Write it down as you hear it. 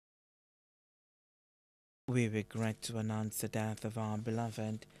We regret to announce the death of our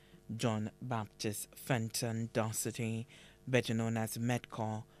beloved John Baptist Fenton Dosithe, better known as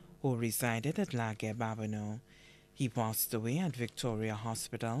Metcalf, who resided at Lague Babonneau. He passed away at Victoria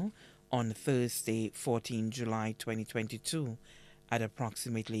Hospital on Thursday, 14 July 2022 at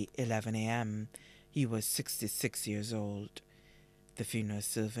approximately 11 a.m. He was 66 years old. The funeral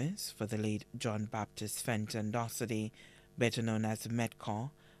service for the late John Baptist Fenton Dosithe, better known as Metcalf,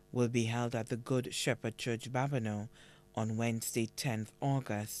 will be held at the Good Shepherd Church, Babonneau, on Wednesday, 10th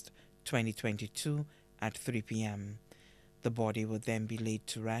August 2022 at 3 p.m. The body will then be laid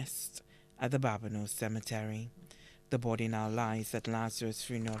to rest at the Babonneau Cemetery. The body now lies at Lazarus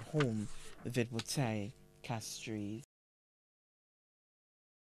Funeral Home, Vide Castries.